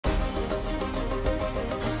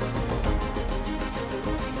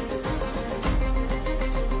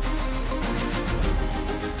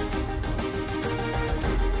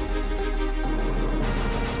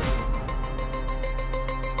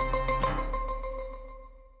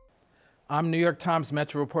I'm New York Times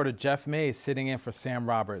Metro reporter Jeff Mays sitting in for Sam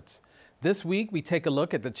Roberts. This week, we take a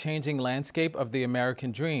look at the changing landscape of the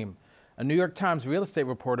American dream. A New York Times real estate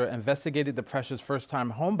reporter investigated the pressures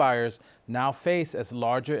first-time homebuyers now face as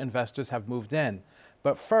larger investors have moved in.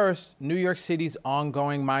 But first, New York City's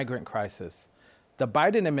ongoing migrant crisis. The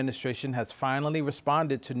Biden administration has finally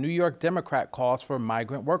responded to New York Democrat calls for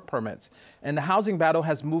migrant work permits, and the housing battle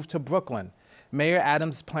has moved to Brooklyn. Mayor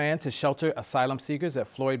Adams' plan to shelter asylum seekers at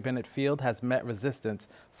Floyd Bennett Field has met resistance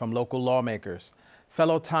from local lawmakers.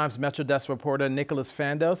 Fellow Times Metro Desk reporter Nick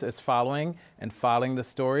Fandos is following and filing the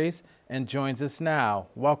stories and joins us now.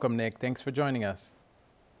 Welcome, Nick. Thanks for joining us.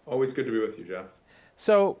 Always good to be with you, Jeff.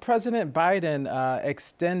 So President Biden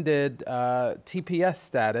extended TPS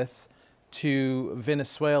status to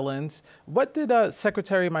Venezuelans. What did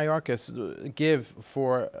Secretary Mayorkas give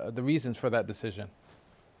for the reasons for that decision?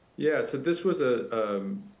 Yeah, so this was a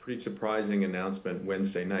pretty surprising announcement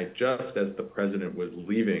Wednesday night, just as the president was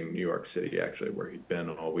leaving New York City, actually, where he'd been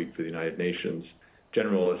all week for the United Nations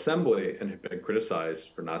General Assembly and had been criticized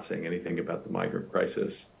for not saying anything about the migrant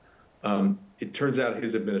crisis. It turns out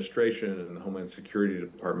his administration and the Homeland Security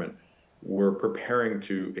Department were preparing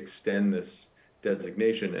to extend this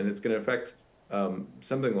designation, and it's going to affect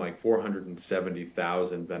something like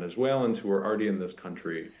 470,000 Venezuelans who are already in this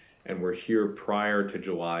country and were here prior to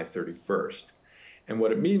July 31st. And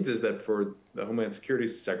what it means is that for the Homeland Security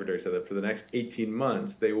Secretary said that for the next 18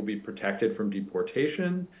 months, they will be protected from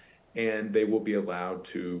deportation and they will be allowed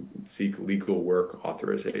to seek legal work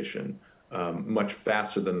authorization much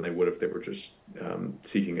faster than they would if they were just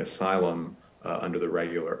seeking asylum under the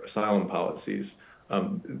regular asylum policies.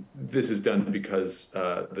 This is done because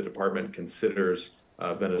the department considers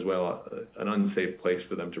Venezuela an unsafe place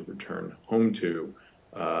for them to return home to.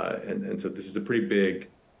 And so this is a pretty big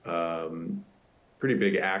action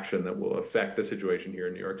that will affect the situation here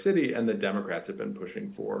in New York City, and the Democrats have been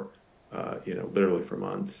pushing for, literally for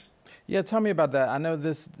months. Yeah, tell me about that. I know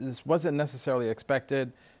this wasn't necessarily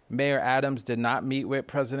expected. Mayor Adams did not meet with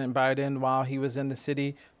President Biden while he was in the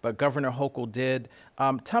city, but Governor Hochul did.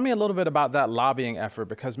 Tell me a little bit about that lobbying effort,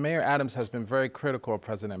 because Mayor Adams has been very critical of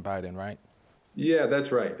President Biden, right? Yeah,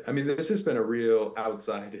 that's right. I mean, this has been a real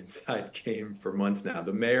outside-inside game for months now.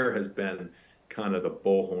 The mayor has been kind of the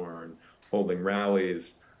bullhorn, holding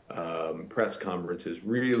rallies, press conferences,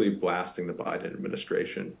 really blasting the Biden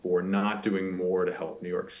administration for not doing more to help New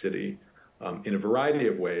York City in a variety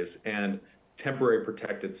of ways. And temporary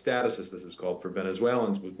protected status, as this is called, for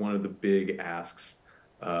Venezuelans was one of the big asks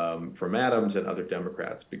from Adams and other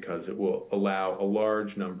Democrats, because it will allow a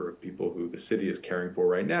large number of people who the city is caring for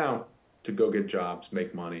right now to go get jobs,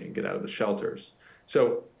 make money, and get out of the shelters.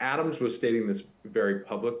 So Adams was stating this very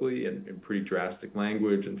publicly in pretty drastic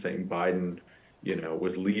language and saying Biden,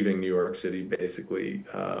 was leaving New York City basically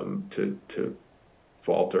to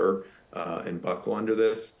falter and buckle under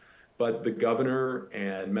this. But the governor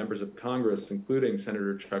and members of Congress, including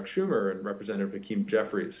Senator Chuck Schumer and Representative Hakeem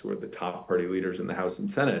Jeffries, who are the top party leaders in the House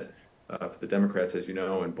and Senate for the Democrats, as you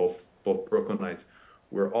know, and both Brooklynites,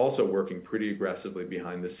 we're also working pretty aggressively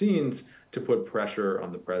behind the scenes to put pressure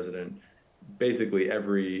on the president. Basically,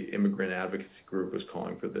 every immigrant advocacy group was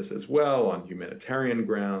calling for this as well on humanitarian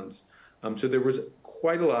grounds. So there was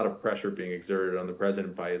quite a lot of pressure being exerted on the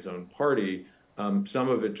president by his own party, some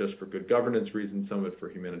of it just for good governance reasons, some of it for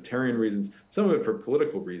humanitarian reasons, some of it for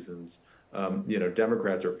political reasons.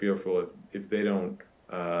 Democrats are fearful if they don't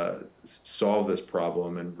solve this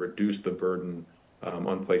problem and reduce the burden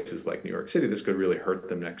on places like New York City, this could really hurt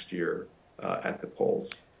them next year at the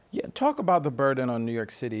polls. Yeah, talk about the burden on New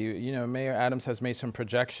York City. Mayor Adams has made some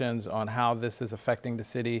projections on how this is affecting the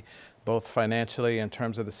city, both financially in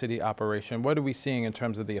terms of the city operation. What are we seeing in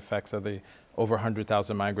terms of the effects of the over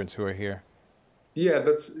 100,000 migrants who are here? Yeah,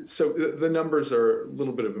 so the numbers are a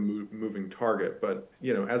little bit of a moving target, but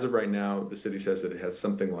as of right now, the city says that it has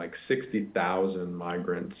something like 60,000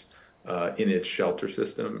 migrants in its shelter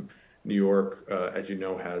system. New York, as you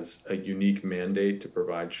know, has a unique mandate to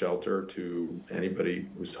provide shelter to anybody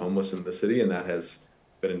who's homeless in the city, and that has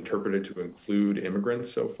been interpreted to include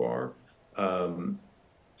immigrants so far.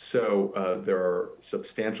 There are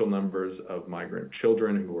substantial numbers of migrant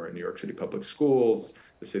children who are in New York City public schools.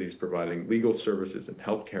 The city's providing legal services and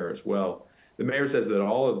healthcare as well. The mayor says that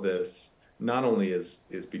all of this not only is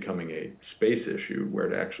becoming a space issue where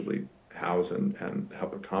to actually house and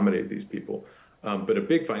help accommodate these people, but a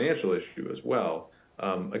big financial issue as well.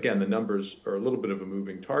 Again, the numbers are a little bit of a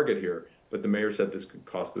moving target here, but the mayor said this could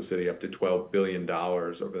cost the city up to $12 billion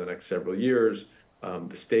over the next several years.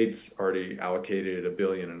 The state's already allocated $1.5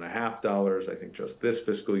 billion, I think, just this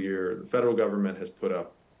fiscal year. The federal government has put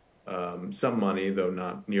up some money, though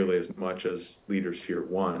not nearly as much as leaders here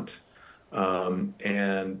want.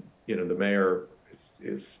 And the mayor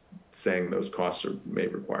is saying those costs may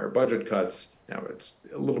require budget cuts. Now it's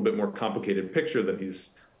a little bit more complicated picture that he's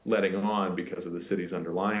letting on because of the city's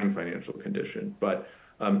underlying financial condition. But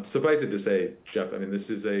suffice it to say, Jeff, I mean, this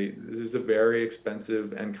is a very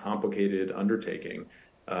expensive and complicated undertaking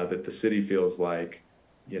that the city feels like,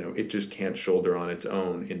 it just can't shoulder on its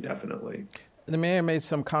own indefinitely. The mayor made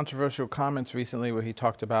some controversial comments recently where he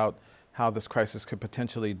talked about how this crisis could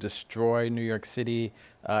potentially destroy New York City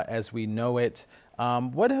as we know it.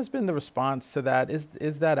 What has been the response to that?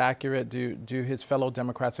 Is that accurate? Do his fellow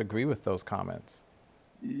Democrats agree with those comments?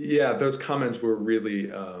 Yeah, those comments were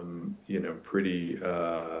really, pretty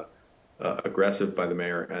aggressive by the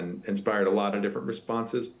mayor and inspired a lot of different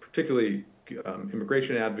responses, particularly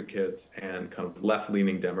immigration advocates and kind of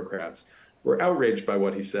left-leaning Democrats were outraged by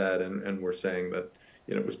what he said and were saying that,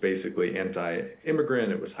 it was basically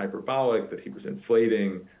anti-immigrant, it was hyperbolic, that he was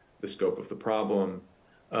inflating the scope of the problem.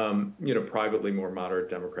 Privately more moderate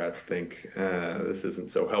Democrats think this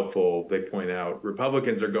isn't so helpful. They point out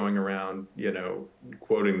Republicans are going around,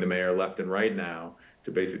 quoting the mayor left and right now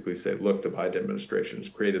to basically say, look, the Biden administration has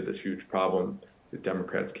created this huge problem that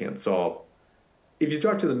Democrats can't solve. If you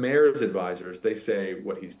talk to the mayor's advisors, they say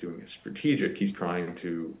what he's doing is strategic. He's trying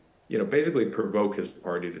to, basically provoke his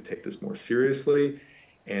party to take this more seriously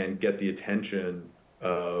and get the attention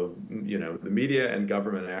of, the media and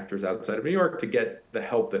government actors outside of New York to get the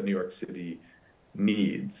help that New York City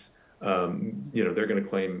needs. They're going to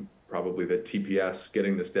claim probably that TPS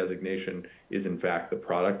getting this designation is in fact the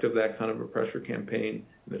product of that kind of a pressure campaign,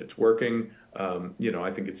 that it's working.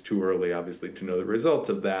 I think it's too early, obviously, to know the results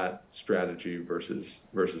of that strategy versus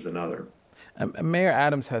another. Mayor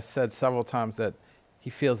Adams has said several times that he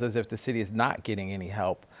feels as if the city is not getting any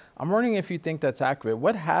help. I'm wondering if you think that's accurate.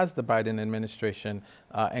 What has the Biden administration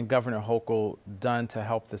and Governor Hochul done to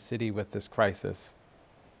help the city with this crisis?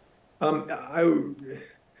 There's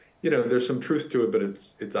some truth to it, but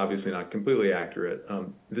it's obviously not completely accurate.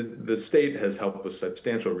 The state has helped with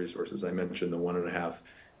substantial resources. I mentioned the $1.5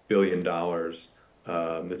 billion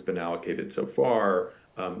that's been allocated so far.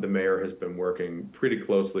 The mayor has been working pretty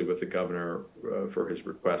closely with the governor for his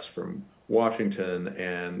requests from Washington,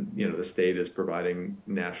 and the state is providing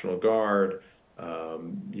National Guard,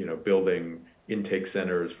 building intake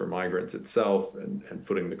centers for migrants itself, and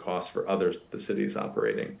footing the cost for others the city is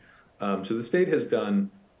operating. So the state has done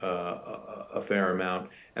a fair amount,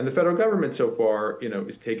 and the federal government so far,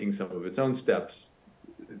 is taking some of its own steps.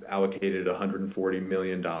 Allocated $140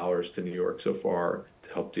 million to New York so far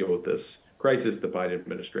to help deal with this crisis. The Biden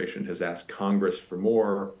administration has asked Congress for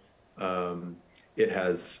more. The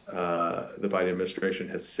Biden administration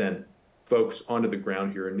has sent folks onto the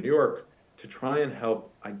ground here in New York to try and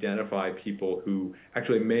help identify people who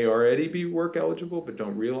actually may already be work eligible but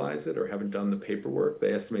don't realize it or haven't done the paperwork.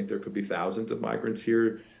 They estimate there could be thousands of migrants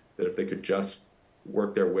here that if they could just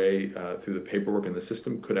work their way through the paperwork in the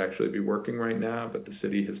system could actually be working right now, but the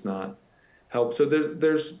city has not helped. So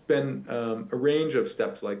there's been a range of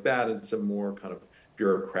steps like that and some more kind of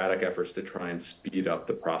bureaucratic efforts to try and speed up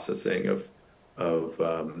the processing of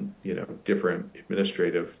different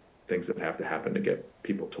administrative things that have to happen to get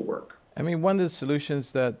people to work. I mean, one of the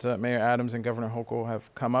solutions that Mayor Adams and Governor Hochul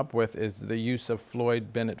have come up with is the use of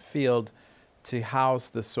Floyd Bennett Field to house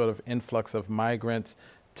this sort of influx of migrants.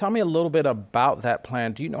 Tell me a little bit about that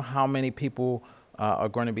plan. Do you know how many people are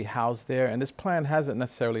going to be housed there? And this plan hasn't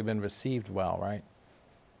necessarily been received well, right?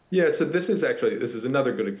 Yeah, so this is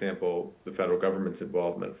another good example of the federal government's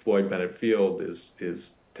involvement. Floyd Bennett Field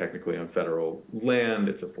is technically on federal land.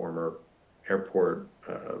 It's a former airport,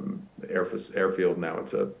 airfield. Now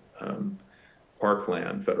it's a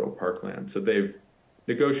parkland, federal parkland. So the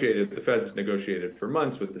feds negotiated for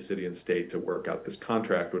months with the city and state to work out this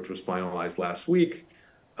contract, which was finalized last week.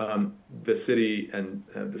 The city and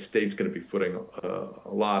the state's going to be footing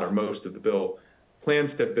a lot or most of the bill.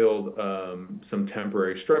 Plans to build some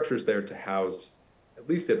temporary structures there to house, at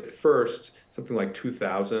least at first, something like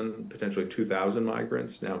 2,000, potentially 2,000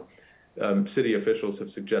 migrants. Now, city officials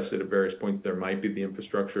have suggested at various points there might be the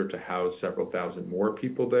infrastructure to house several thousand more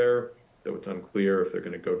people there, though it's unclear if they're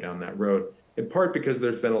going to go down that road, in part because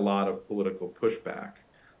there's been a lot of political pushback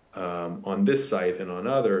on this site and on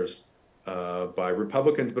others by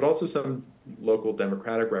Republicans, but also some local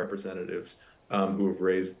Democratic representatives who have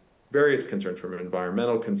raised various concerns, from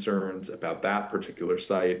environmental concerns about that particular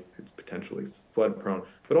site. It's potentially flood prone,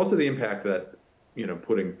 but also the impact that,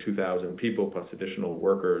 putting 2,000 people plus additional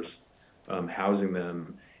workers, housing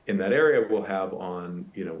them in that area will have on,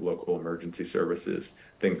 local emergency services,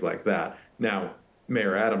 things like that. Now,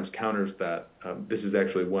 Mayor Adams counters that this is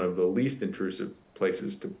actually one of the least intrusive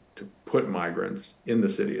places to put migrants in the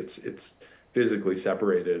city. It's physically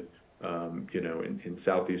separated, in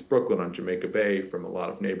Southeast Brooklyn on Jamaica Bay from a lot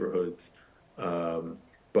of neighborhoods.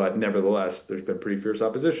 But nevertheless, there's been pretty fierce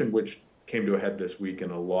opposition, which came to a head this week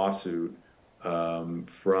in a lawsuit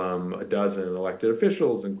from a dozen elected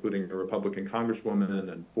officials, including a Republican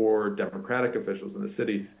congresswoman and 4 Democratic officials in the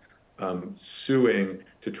city, suing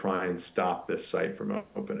to try and stop this site from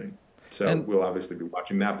opening. So we'll obviously be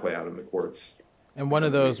watching that play out in the courts. And one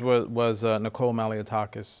of those was Nicole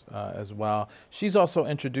Maliotakis as well. She's also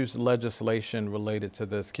introduced legislation related to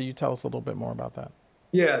this. Can you tell us a little bit more about that?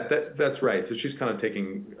 Yeah, that's right. So she's kind of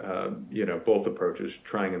taking, both approaches,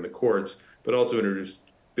 trying in the courts, but also introduced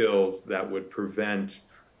bills that would prevent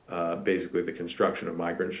basically the construction of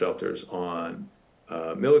migrant shelters on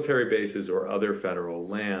military bases or other federal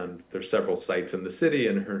land. There's several sites in the city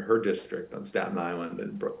and her district on Staten Island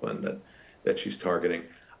and Brooklyn that she's targeting.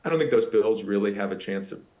 I don't think those bills really have a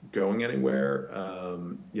chance of going anywhere.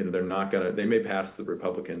 They're not gonna. They may pass the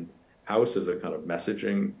Republican House as a kind of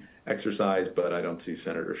messaging exercise, but I don't see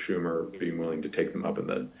Senator Schumer being willing to take them up in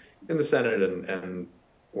the Senate and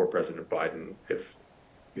or President Biden if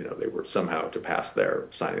they were somehow to pass their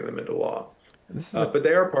signing them into law. But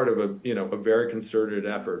they are part of a very concerted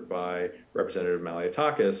effort by Representative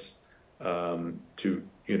Maliotakis to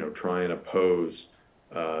try and oppose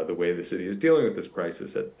the way the city is dealing with this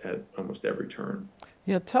crisis at almost every turn.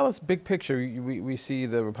 Yeah, tell us big picture. We see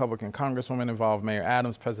the Republican Congresswoman involved, Mayor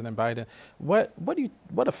Adams, President Biden. What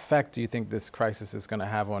effect do you think this crisis is going to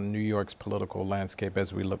have on New York's political landscape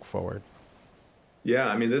as we look forward? Yeah,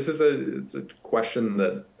 I mean, it's a question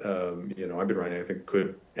that I've been writing. I think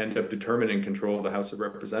could end up determining control of the House of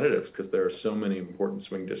Representatives because there are so many important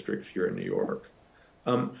swing districts here in New York.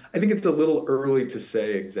 I think it's a little early to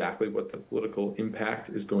say exactly what the political impact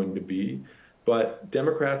is going to be, but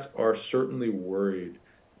Democrats are certainly worried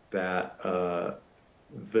that the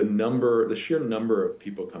sheer number of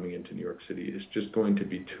people coming into New York City is just going to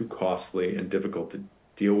be too costly and difficult to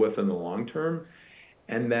deal with in the long term,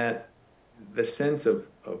 and that the sense of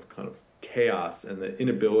kind of chaos and the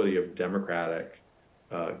inability of democratic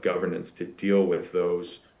governance to deal with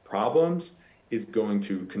those problems is going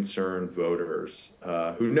to concern voters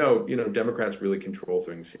who know, Democrats really control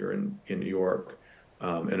things here in New York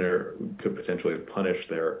and could potentially punish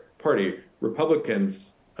their party. Republican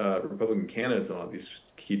candidates in all these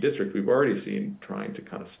key districts, we've already seen trying to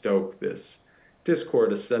kind of stoke this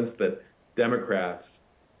discord, a sense that Democrats,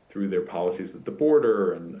 through their policies at the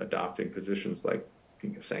border and adopting positions like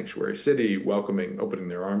being a sanctuary city, opening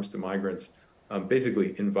their arms to migrants,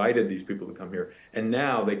 basically invited these people to come here. And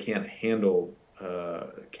now they can't handle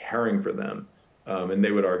caring for them. And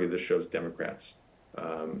they would argue this shows Democrats,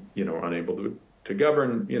 are unable to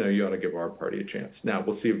govern. You ought to give our party a chance. Now,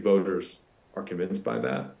 we'll see if voters are convinced by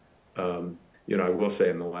that. I will say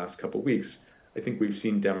in the last couple of weeks, I think we've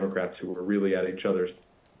seen Democrats who were really at each other's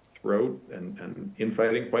throat and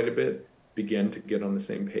infighting quite a bit begin to get on the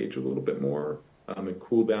same page a little bit more and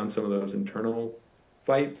cool down some of those internal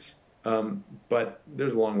fights. But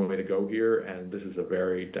there's a long way to go here, and this is a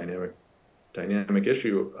very dynamic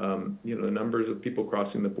issue. The numbers of people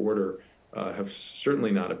crossing the border have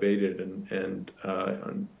certainly not abated, and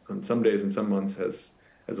on some days and some months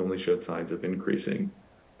has only showed signs of increasing.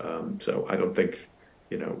 So I don't think,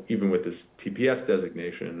 even with this TPS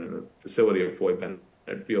designation and a facility of Floyd Bennett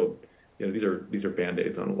Field, these are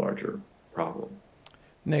Band-Aids on a larger problem.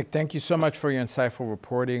 Nick, thank you so much for your insightful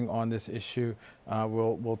reporting on this issue.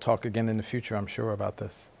 We'll talk again in the future, I'm sure, about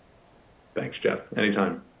this. Thanks, Jeff.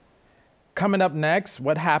 Anytime. Coming up next,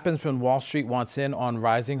 what happens when Wall Street wants in on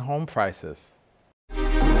rising home prices?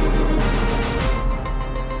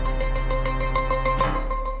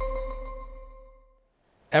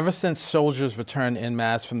 Ever since soldiers returned en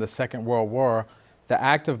masse from the Second World War, the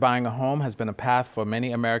act of buying a home has been a path for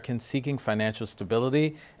many Americans seeking financial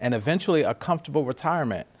stability and eventually a comfortable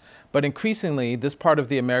retirement. But increasingly, this part of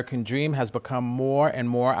the American dream has become more and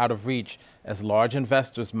more out of reach as large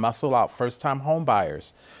investors muscle out first-time home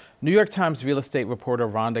buyers. New York Times real estate reporter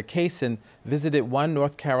Ronda Kaysen visited one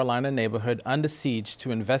North Carolina neighborhood under siege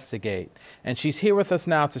to investigate, and she's here with us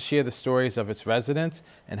now to share the stories of its residents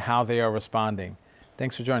and how they are responding.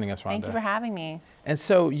 Thanks for joining us, Ronda. Thank you for having me. And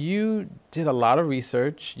so you did a lot of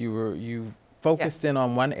research. You focused in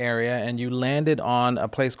on one area, and you landed on a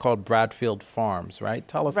place called Bradfield Farms, right?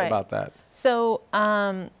 Tell us about that. So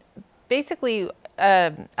basically,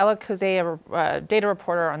 Ella Kose, a data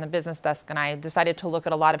reporter on the business desk, and I decided to look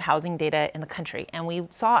at a lot of housing data in the country. And we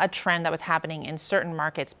saw a trend that was happening in certain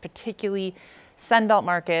markets, particularly Sunbelt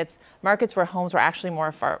markets, markets where homes were actually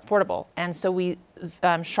more affordable. And so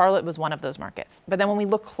Charlotte was one of those markets. But then when we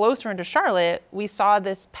look closer into Charlotte, we saw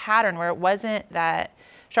this pattern where it wasn't that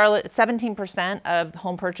Charlotte, 17% of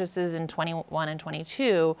home purchases in 21 and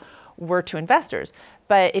 22 were to investors.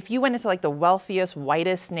 But if you went into like the wealthiest,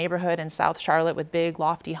 whitest neighborhood in South Charlotte with big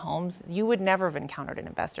lofty homes, you would never have encountered an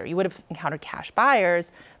investor. You would have encountered cash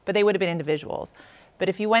buyers, but they would have been individuals. But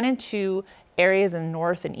if you went into areas in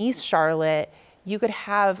North and East Charlotte, you could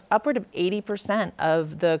have upward of 80%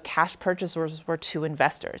 of the cash purchasers were to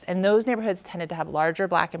investors. And those neighborhoods tended to have larger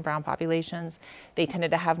Black and brown populations. They tended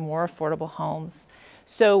to have more affordable homes.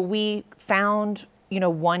 So we found,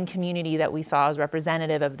 one community that we saw as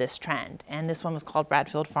representative of this trend. And this one was called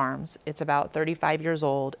Bradfield Farms. It's about 35 years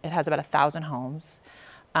old. It has about 1,000 homes.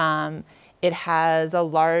 It has a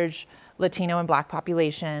large Latino and Black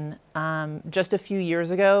population. Just a few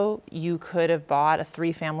years ago, you could have bought a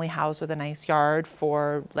 3-family house with a nice yard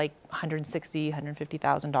for like $160,000,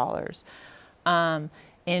 $150,000.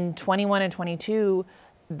 In 21 and 22,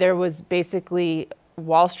 there was basically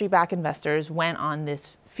Wall Street-backed investors went on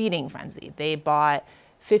this feeding frenzy. They bought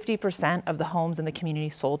 50% of the homes in the community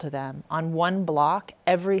sold to them. On one block,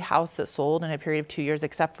 every house that sold in a period of 2 years,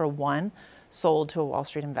 except for one, sold to a Wall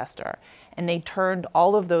Street investor. And they turned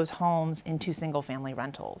all of those homes into single-family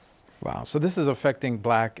rentals. Wow, so this is affecting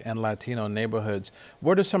Black and Latino neighborhoods.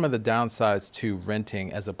 What are some of the downsides to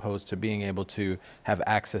renting as opposed to being able to have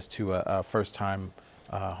access to a first-time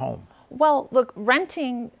home? Well, look,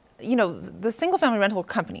 renting, the single-family rental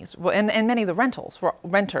companies and many of the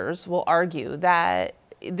renters will argue that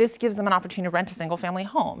this gives them an opportunity to rent a single-family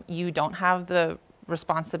home. You don't have the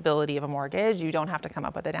responsibility of a mortgage. You don't have to come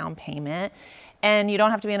up with a down payment. And you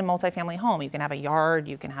don't have to be in a multifamily home. You can have a yard,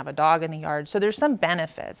 you can have a dog in the yard. So there's some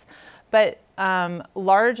benefits. But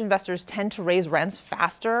large investors tend to raise rents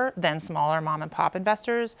faster than smaller mom and pop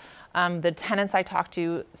investors. The tenants I talked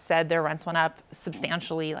to said their rents went up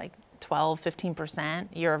substantially, like 12,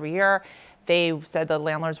 15% year over year. They said the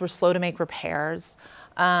landlords were slow to make repairs.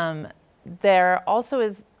 There also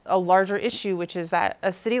is a larger issue, which is that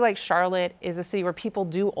a city like Charlotte is a city where people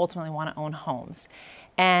do ultimately want to own homes.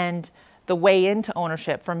 And the way into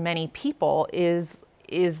ownership for many people is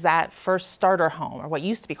that first starter home, or what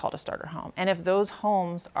used to be called a starter home. And if those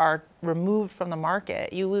homes are removed from the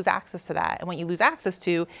market, you lose access to that. And what you lose access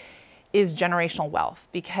to is generational wealth.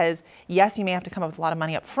 Because yes, you may have to come up with a lot of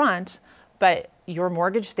money up front, but your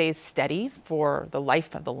mortgage stays steady for the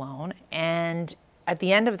life of the loan. And at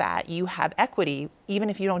the end of that, you have equity, even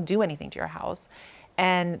if you don't do anything to your house.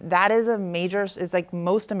 And that is is like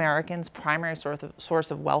most Americans' primary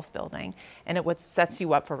source of wealth building. And it what sets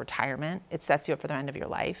you up for retirement. It sets you up for the end of your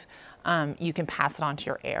life. You can pass it on to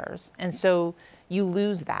your heirs. And so you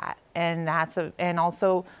lose that. And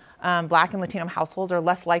also Black and Latino households are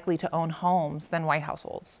less likely to own homes than white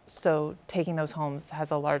households. So taking those homes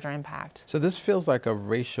has a larger impact. So this feels like a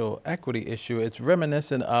racial equity issue. It's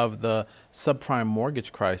reminiscent of the subprime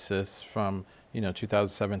mortgage crisis from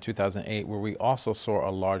 2007, 2008, where we also saw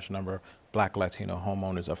a large number of Black Latino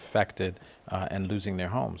homeowners affected and losing their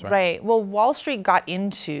homes, right? Right. Well, Wall Street got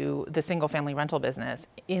into the single-family rental business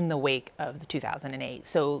in the wake of the 2008.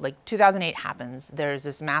 So, 2008 happens. There's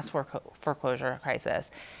this mass foreclosure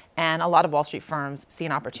crisis, and a lot of Wall Street firms see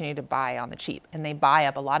an opportunity to buy on the cheap, and they buy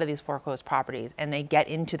up a lot of these foreclosed properties, and they get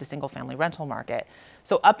into the single-family rental market.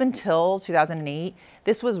 So up until 2008,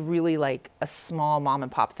 this was really like a small mom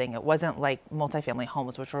and pop thing. It wasn't like multifamily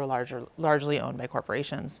homes, which were largely owned by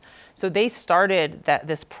corporations. So they started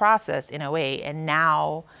this process in 2008, and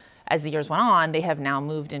now, as the years went on, they have now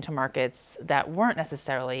moved into markets that weren't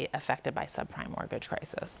necessarily affected by subprime mortgage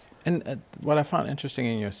crisis. And what I found interesting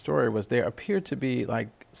in your story was there appeared to be like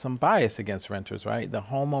some bias against renters, right? The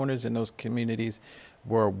homeowners in those communities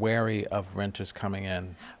were wary of renters coming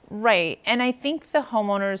in. Right. And I think the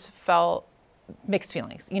homeowners felt mixed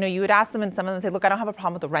feelings. You would ask them, and some of them say, look, I don't have a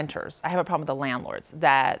problem with the renters. I have a problem with the landlords,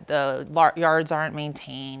 that the yards aren't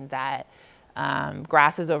maintained, that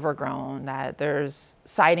grass is overgrown, that there's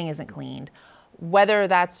siding isn't cleaned. Whether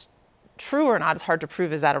that's true or not is hard to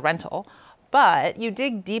prove. Is that a rental? But you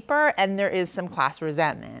dig deeper and there is some class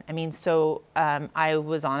resentment. I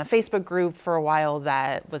was on a Facebook group for a while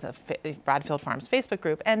that was a Bradfield Farms Facebook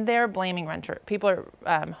group, and they're blaming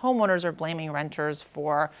homeowners are blaming renters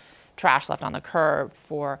for trash left on the curb,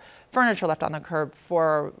 for furniture left on the curb,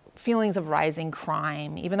 for feelings of rising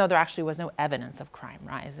crime, even though there actually was no evidence of crime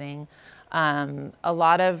rising. A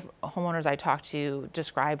lot of homeowners I talked to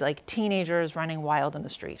described like teenagers running wild in the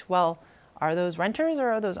street. Well, are those renters or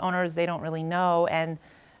are those owners? They don't really know. And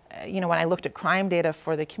when I looked at crime data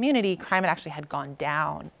for the community, crime actually had gone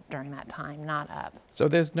down during that time, not up. So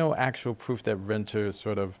there's no actual proof that renters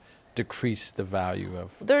sort of decrease the value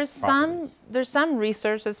of There's properties. some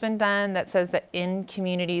research that's been done that says that in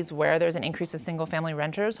communities where there's an increase in single family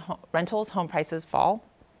rentals, home prices fall.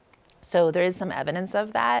 So there is some evidence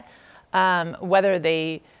of that. Whether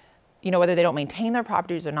they don't maintain their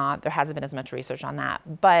properties or not, there hasn't been as much research on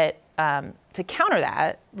that. But to counter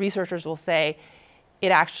that, researchers will say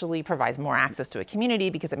it actually provides more access to a community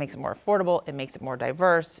because it makes it more affordable, it makes it more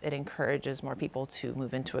diverse, it encourages more people to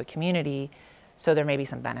move into a community. So there may be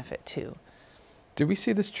some benefit too. Did we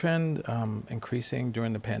see this trend increasing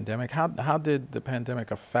during the pandemic? How did the pandemic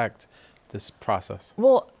affect this process?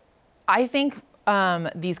 Well, I think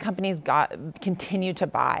these companies continued to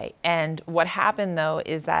buy, and what happened though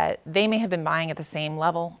is that they may have been buying at the same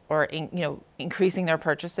level or increasing their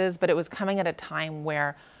purchases, but it was coming at a time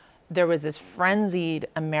where there was this frenzied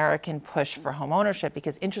American push for home ownership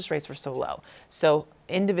because interest rates were so low. So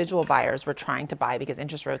individual buyers were trying to buy because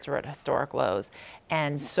interest rates were at historic lows,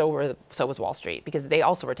 and so was Wall Street because they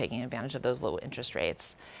also were taking advantage of those low interest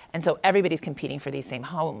rates. And so everybody's competing for these same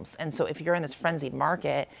homes. And so if you're in this frenzied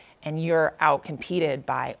market and you're out competed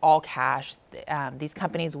by all cash, these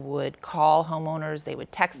companies would call homeowners, they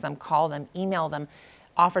would text them, call them, email them,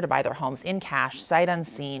 offer to buy their homes in cash, sight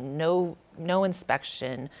unseen, no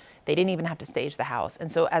inspection. They didn't even have to stage the house.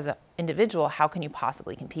 And so as an individual, how can you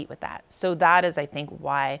possibly compete with that? So that is, I think,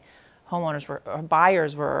 why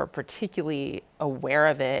buyers were particularly aware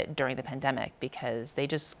of it during the pandemic, because they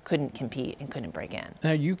just couldn't compete and couldn't break in.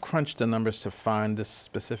 Now, you crunched the numbers to find this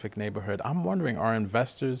specific neighborhood. I'm wondering, are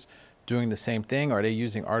investors doing the same thing? Are they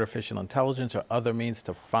using artificial intelligence or other means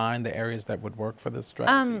to find the areas that would work for this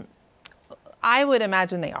strategy? I would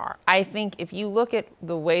imagine they are. I think if you look at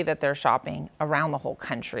the way that they're shopping around the whole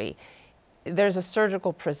country, there's a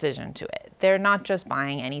surgical precision to it. They're not just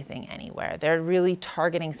buying anything anywhere. They're really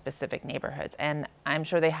targeting specific neighborhoods. And I'm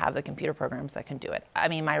sure they have the computer programs that can do it. I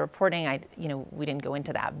mean, my reporting, we didn't go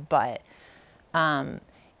into that, but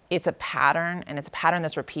it's a pattern, and it's a pattern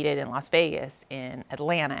that's repeated in Las Vegas, in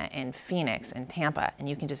Atlanta, in Phoenix, in Tampa, and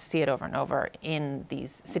you can just see it over and over in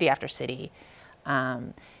these city after city.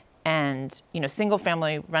 And single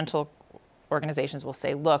family rental organizations will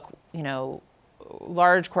say, look,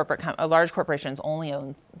 large corporations only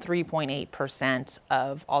own 3.8%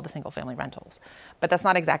 of all the single family rentals. But that's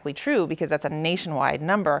not exactly true, because that's a nationwide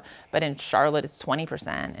number. But in Charlotte, it's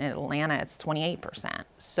 20%. In Atlanta, it's 28%.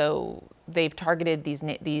 So they've targeted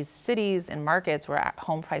these cities and markets where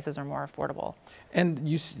home prices are more affordable. And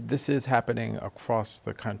this is happening across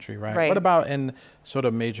the country, right? Right. What about in sort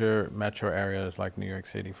of major metro areas like New York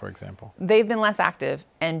City, for example? They've been less active,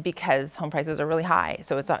 and because home prices are really high,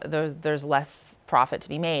 so there's less profit to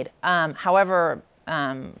be made. However,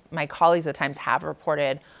 my colleagues at times have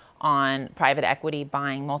reported on private equity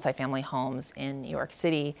buying multifamily homes in New York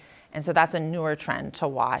City. And so that's a newer trend to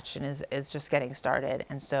watch, and is just getting started.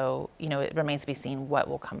 And so, it remains to be seen what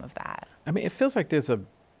will come of that. I mean, it feels like there's a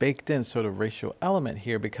baked in sort of racial element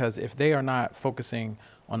here, because if they are not focusing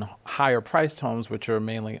on higher priced homes, which are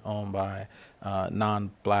mainly owned by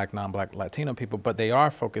non-black Latino people, but they are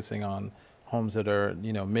focusing on homes that are,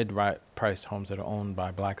 mid-priced homes that are owned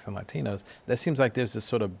by blacks and Latinos, that seems like there's this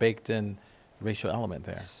sort of baked in racial element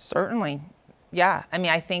there. Certainly. Yeah. I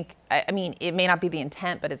mean, it may not be the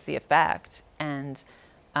intent, but it's the effect. And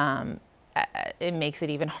it makes it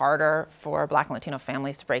even harder for Black and Latino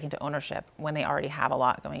families to break into ownership when they already have a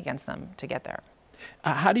lot going against them to get there.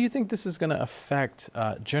 How do you think this is going to affect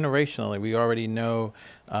generationally? We already know,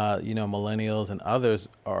 millennials and others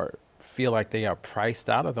feel like they are priced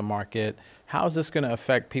out of the market. How is this going to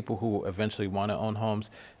affect people who eventually want to own homes?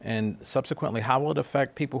 And subsequently, how will it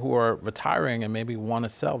affect people who are retiring and maybe want to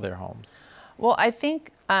sell their homes? Well, I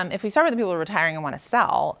think if we start with the people who are retiring and want to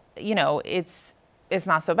sell, it's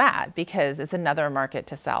not so bad, because it's another market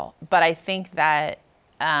to sell. But I think that,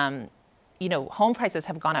 home prices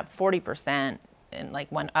have gone up 40%, and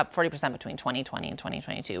went up 40% between 2020 and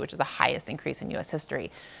 2022, which is the highest increase in U.S.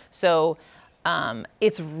 history. So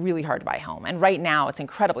it's really hard to buy a home. And right now it's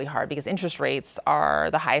incredibly hard because interest rates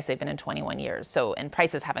are the highest they've been in 21 years. And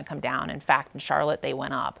prices haven't come down. In fact, in Charlotte, they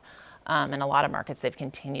went up. In a lot of markets, they've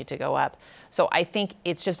continued to go up. So I think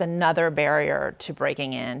it's just another barrier to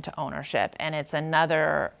breaking into ownership. And it's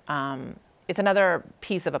another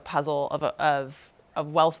piece of a puzzle of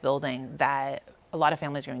wealth building that a lot of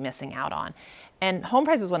families are going to be missing out on. And home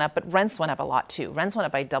prices went up, but rents went up a lot too. Rents went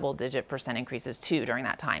up by double-digit % increases too during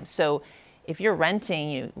that time. So if you're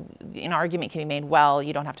renting, an argument can be made, well,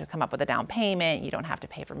 you don't have to come up with a down payment, you don't have to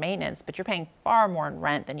pay for maintenance, but you're paying far more in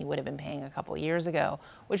rent than you would have been paying a couple of years ago,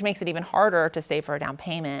 which makes it even harder to save for a down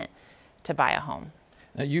payment to buy a home.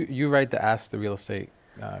 Now you write the Ask the Real Estate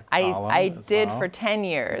column I as did well. for 10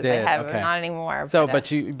 years. Did, I have okay. not anymore. So,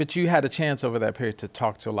 but you had a chance over that period to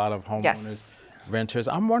talk to a lot of homeowners, Yes. renters.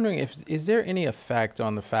 I'm wondering is there any effect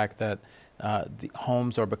on the fact that the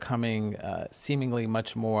homes are becoming seemingly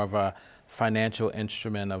much more of a financial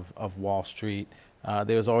instrument of Wall Street?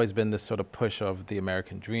 There's always been this sort of push of the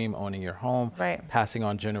American dream, owning your home, right, passing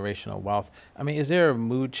on generational wealth. I mean, is there a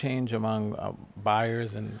mood change among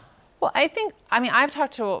buyers? And well, I've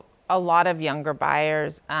talked to a lot of younger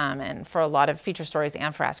buyers and for a lot of feature stories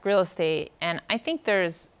and for Ask Real Estate, and I think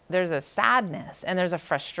there's a sadness and there's a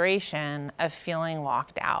frustration of feeling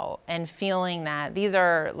locked out and feeling that these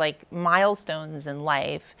are like milestones in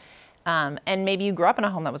life. And maybe you grew up in a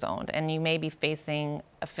home that was owned and you may be facing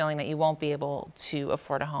a feeling that you won't be able to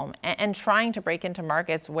afford a home and trying to break into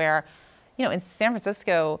markets where, in San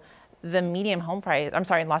Francisco, the median home price,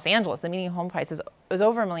 in Los Angeles, the median home price is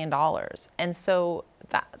over $1 million. And so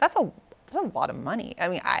that's a lot of money.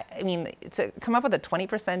 I mean, to come up with a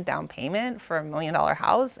 20% down payment for $1 million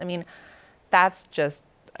house, that's just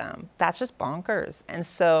bonkers. And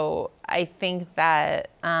so I think that,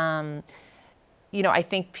 I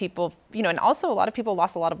think people, and also a lot of people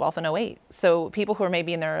lost a lot of wealth in '08. So people who are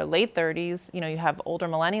maybe in their late 30s, you have older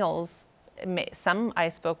millennials, some I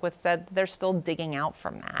spoke with said they're still digging out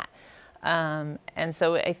from that. And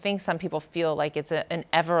so I think some people feel like it's an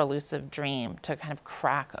ever elusive dream to kind of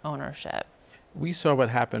crack ownership. we saw what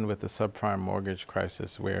happened with the subprime mortgage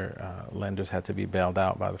crisis where lenders had to be bailed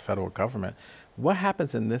out by the federal government. What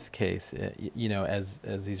happens in this case, as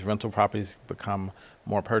these rental properties become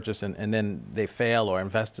more purchased and then they fail or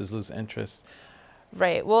investors lose interest?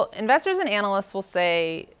 Right. Well, investors and analysts will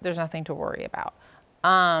say there's nothing to worry about.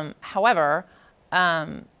 However,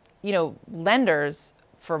 lenders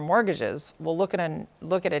for mortgages will look at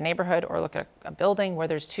a neighborhood or look at a building where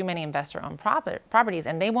there's too many investor-owned properties,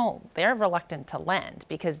 and they're reluctant to lend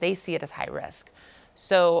because they see it as high risk.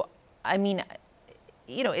 So,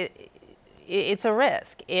 it's a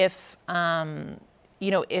risk if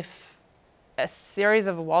if a series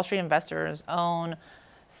of Wall Street investors own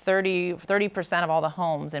 30% of all the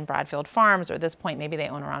homes in Bradfield Farms, or at this point maybe they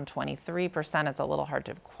own around 23%. It's a little hard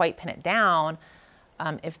to quite pin it down.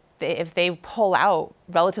 If they pull out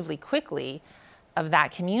relatively quickly of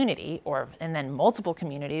that community, and then multiple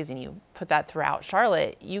communities, and you put that throughout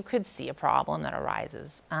Charlotte, you could see a problem that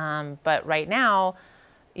arises. But right now,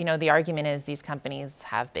 the argument is these companies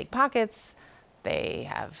have big pockets. They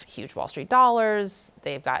have huge Wall Street dollars.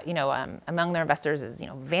 They've got, among their investors is,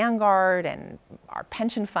 Vanguard and our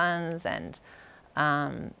pension funds. And,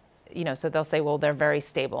 so they'll say, well, they're very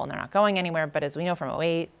stable and they're not going anywhere. But as we know from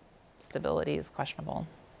 '08, stability is questionable.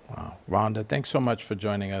 Wow. Ronda, thanks so much for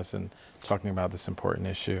joining us and talking about this important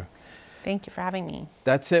issue. Thank you for having me.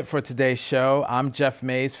 That's it for today's show. I'm Jeff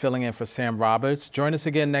Mays, filling in for Sam Roberts. Join us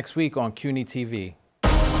again next week on CUNY TV.